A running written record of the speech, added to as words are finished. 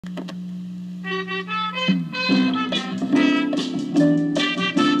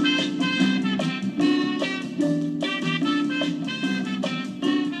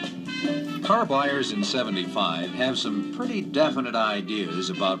Car buyers in '75 have some pretty definite ideas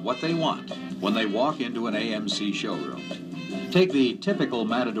about what they want when they walk into an AMC showroom. Take the typical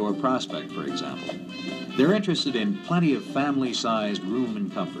Matador prospect, for example. They're interested in plenty of family-sized room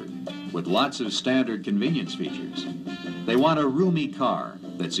and comfort, with lots of standard convenience features. They want a roomy car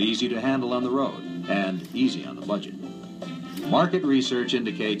that's easy to handle on the road and easy on the budget. Market research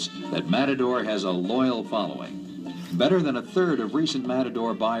indicates that Matador has a loyal following. Better than a third of recent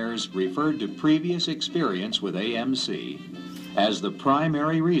Matador buyers referred to previous experience with AMC as the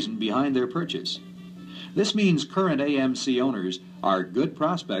primary reason behind their purchase. This means current AMC owners are good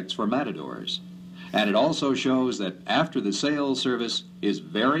prospects for Matadors. And it also shows that after-the sales service is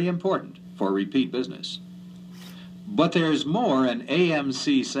very important for repeat business. But there's more an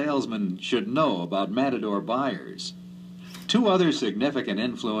AMC salesman should know about Matador buyers. Two other significant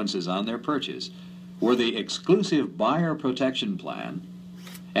influences on their purchase were the exclusive buyer protection plan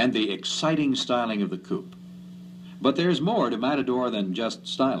and the exciting styling of the coupe. But there's more to Matador than just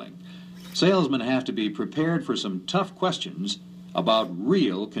styling. Salesmen have to be prepared for some tough questions about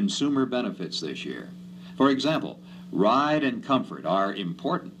real consumer benefits this year. For example, ride and comfort are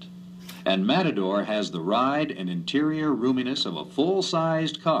important, and Matador has the ride and interior roominess of a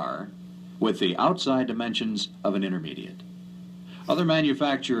full-sized car with the outside dimensions of an intermediate. Other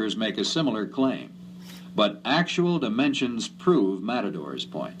manufacturers make a similar claim, but actual dimensions prove Matador's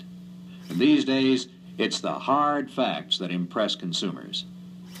point. And these days, it's the hard facts that impress consumers.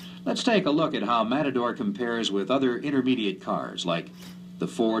 Let's take a look at how Matador compares with other intermediate cars like the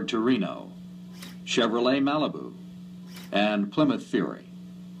Ford Torino, Chevrolet Malibu, and Plymouth Fury.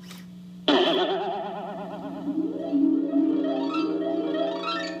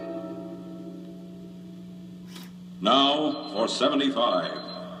 Now for 75.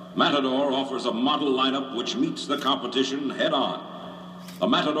 Matador offers a model lineup which meets the competition head-on. The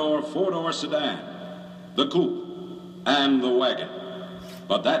Matador four-door sedan, the coupe, and the wagon.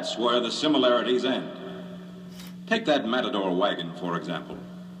 But that's where the similarities end. Take that Matador wagon, for example.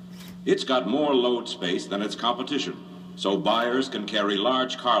 It's got more load space than its competition, so buyers can carry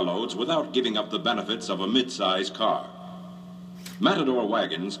large carloads without giving up the benefits of a mid-size car. Matador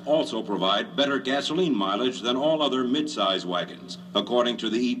wagons also provide better gasoline mileage than all other mid-size wagons, according to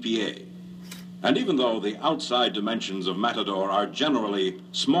the EPA. And even though the outside dimensions of Matador are generally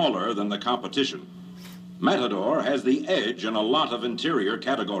smaller than the competition, Matador has the edge in a lot of interior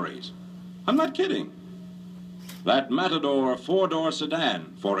categories. I'm not kidding. That Matador four-door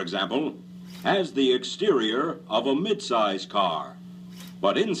sedan, for example, has the exterior of a mid-size car,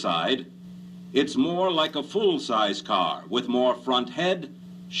 but inside, it's more like a full-size car with more front head,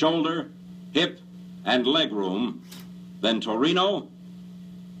 shoulder, hip, and leg room than Torino,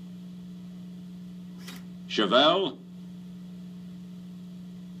 Chevelle,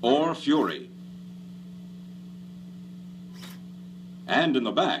 or Fury. And in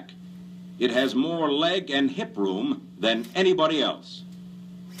the back, it has more leg and hip room than anybody else.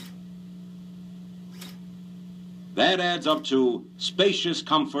 That adds up to spacious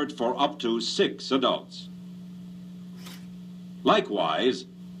comfort for up to 6 adults. Likewise,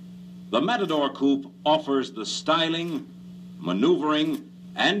 the Matador Coupe offers the styling, maneuvering,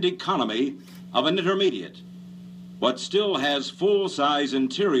 and economy of an intermediate, but still has full-size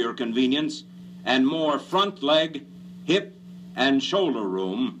interior convenience and more front leg, hip, and shoulder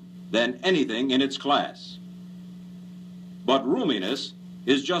room than anything in its class. But roominess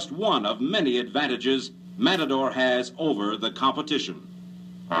is just one of many advantages Matador has over the competition.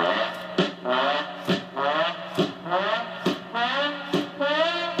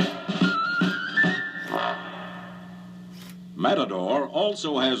 Matador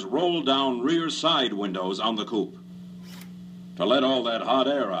also has roll-down rear side windows on the coupe to let all that hot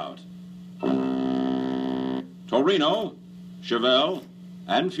air out. Torino, Chevelle,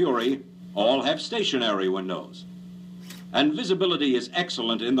 and Fury all have stationary windows. And visibility is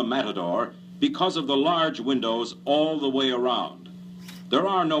excellent in the Matador because of the large windows all the way around. There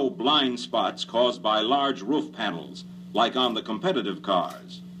are no blind spots caused by large roof panels, like on the competitive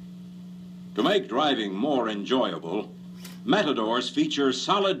cars. To make driving more enjoyable, Matadors feature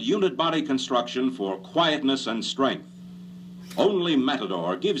solid unit body construction for quietness and strength. Only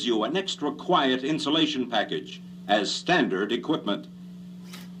Matador gives you an extra quiet insulation package as standard equipment.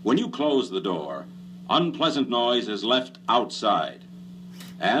 When you close the door, unpleasant noise is left outside.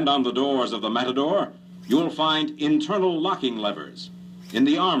 And on the doors of the Matador, you'll find internal locking levers in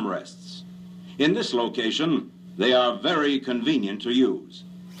the armrests. In this location, they are very convenient to use.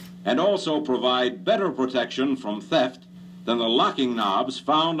 and also provide better protection from theft than the locking knobs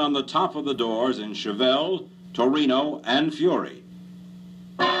found on the top of the doors in Chevelle, Torino, and Fury.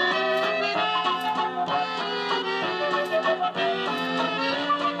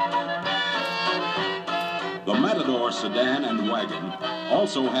 The Matador sedan and wagon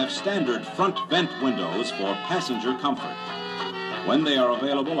also have standard front vent windows for passenger comfort. When they are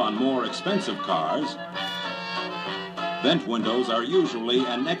available on more expensive cars, vent windows are usually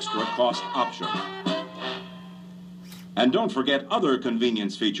an extra cost option. And don't forget other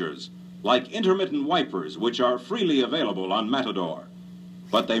convenience features, like intermittent wipers, which are freely available on Matador.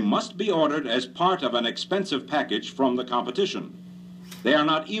 But they must be ordered as part of an expensive package from the competition. They are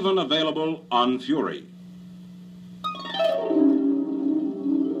not even available on Fury.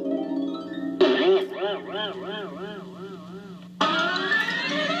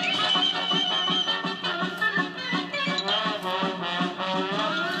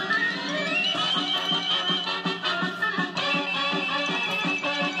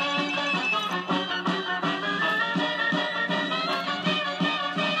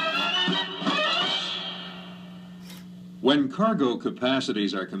 When cargo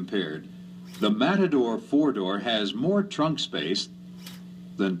capacities are compared, the Matador four-door has more trunk space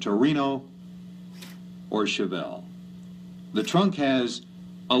than Torino or Chevelle. The trunk has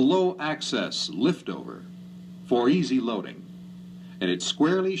a low-access liftover for easy loading, and it's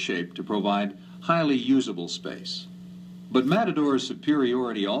squarely shaped to provide highly usable space. But Matador's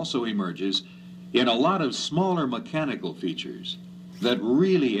superiority also emerges in a lot of smaller mechanical features that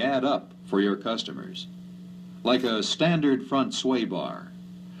really add up for your customers, like a standard front sway bar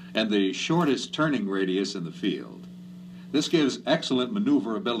and the shortest turning radius in the field. This gives excellent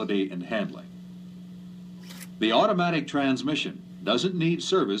maneuverability and handling. The automatic transmission doesn't need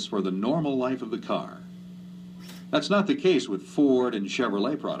service for the normal life of the car. That's not the case with Ford and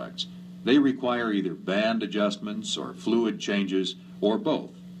Chevrolet products. They require either band adjustments or fluid changes or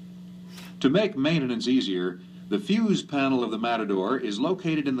both. To make maintenance easier, the fuse panel of the Matador is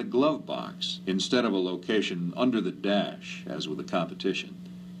located in the glove box instead of a location under the dash, as with the competition.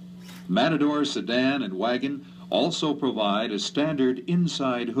 Matador sedan and wagon also provide a standard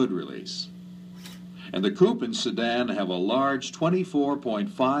inside hood release. And the coupe and sedan have a large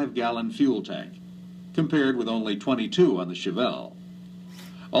 24.5-gallon fuel tank, compared with only 22 on the Chevelle.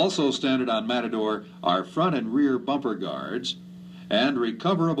 Also standard on Matador are front and rear bumper guards and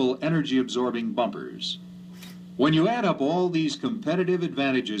recoverable energy-absorbing bumpers. When you add up all these competitive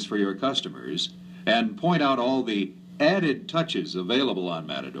advantages for your customers and point out all the added touches available on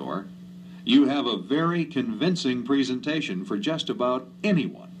Matador, you have a very convincing presentation for just about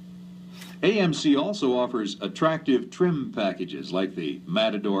anyone. AMC also offers attractive trim packages like the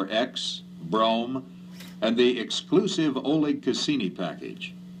Matador X, Brome, and the exclusive Oleg Cassini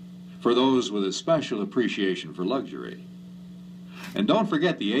package for those with a special appreciation for luxury. And don't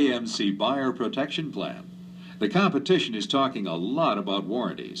forget the AMC Buyer Protection Plan. The competition is talking a lot about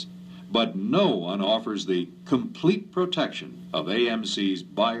warranties, but no one offers the complete protection of AMC's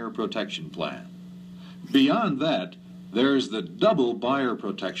Buyer Protection Plan. Beyond that, there's the Double Buyer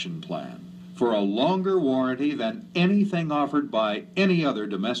Protection Plan for a longer warranty than anything offered by any other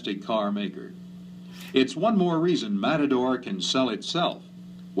domestic car maker. It's one more reason Matador can sell itself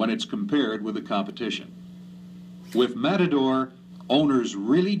when it's compared with the competition. With Matador, owners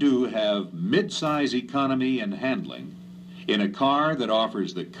really do have mid-size economy and handling in a car that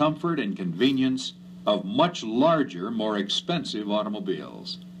offers the comfort and convenience of much larger, more expensive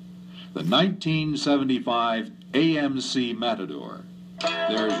automobiles. The 1975 AMC Matador.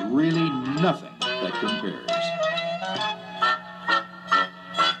 There's really nothing that compares.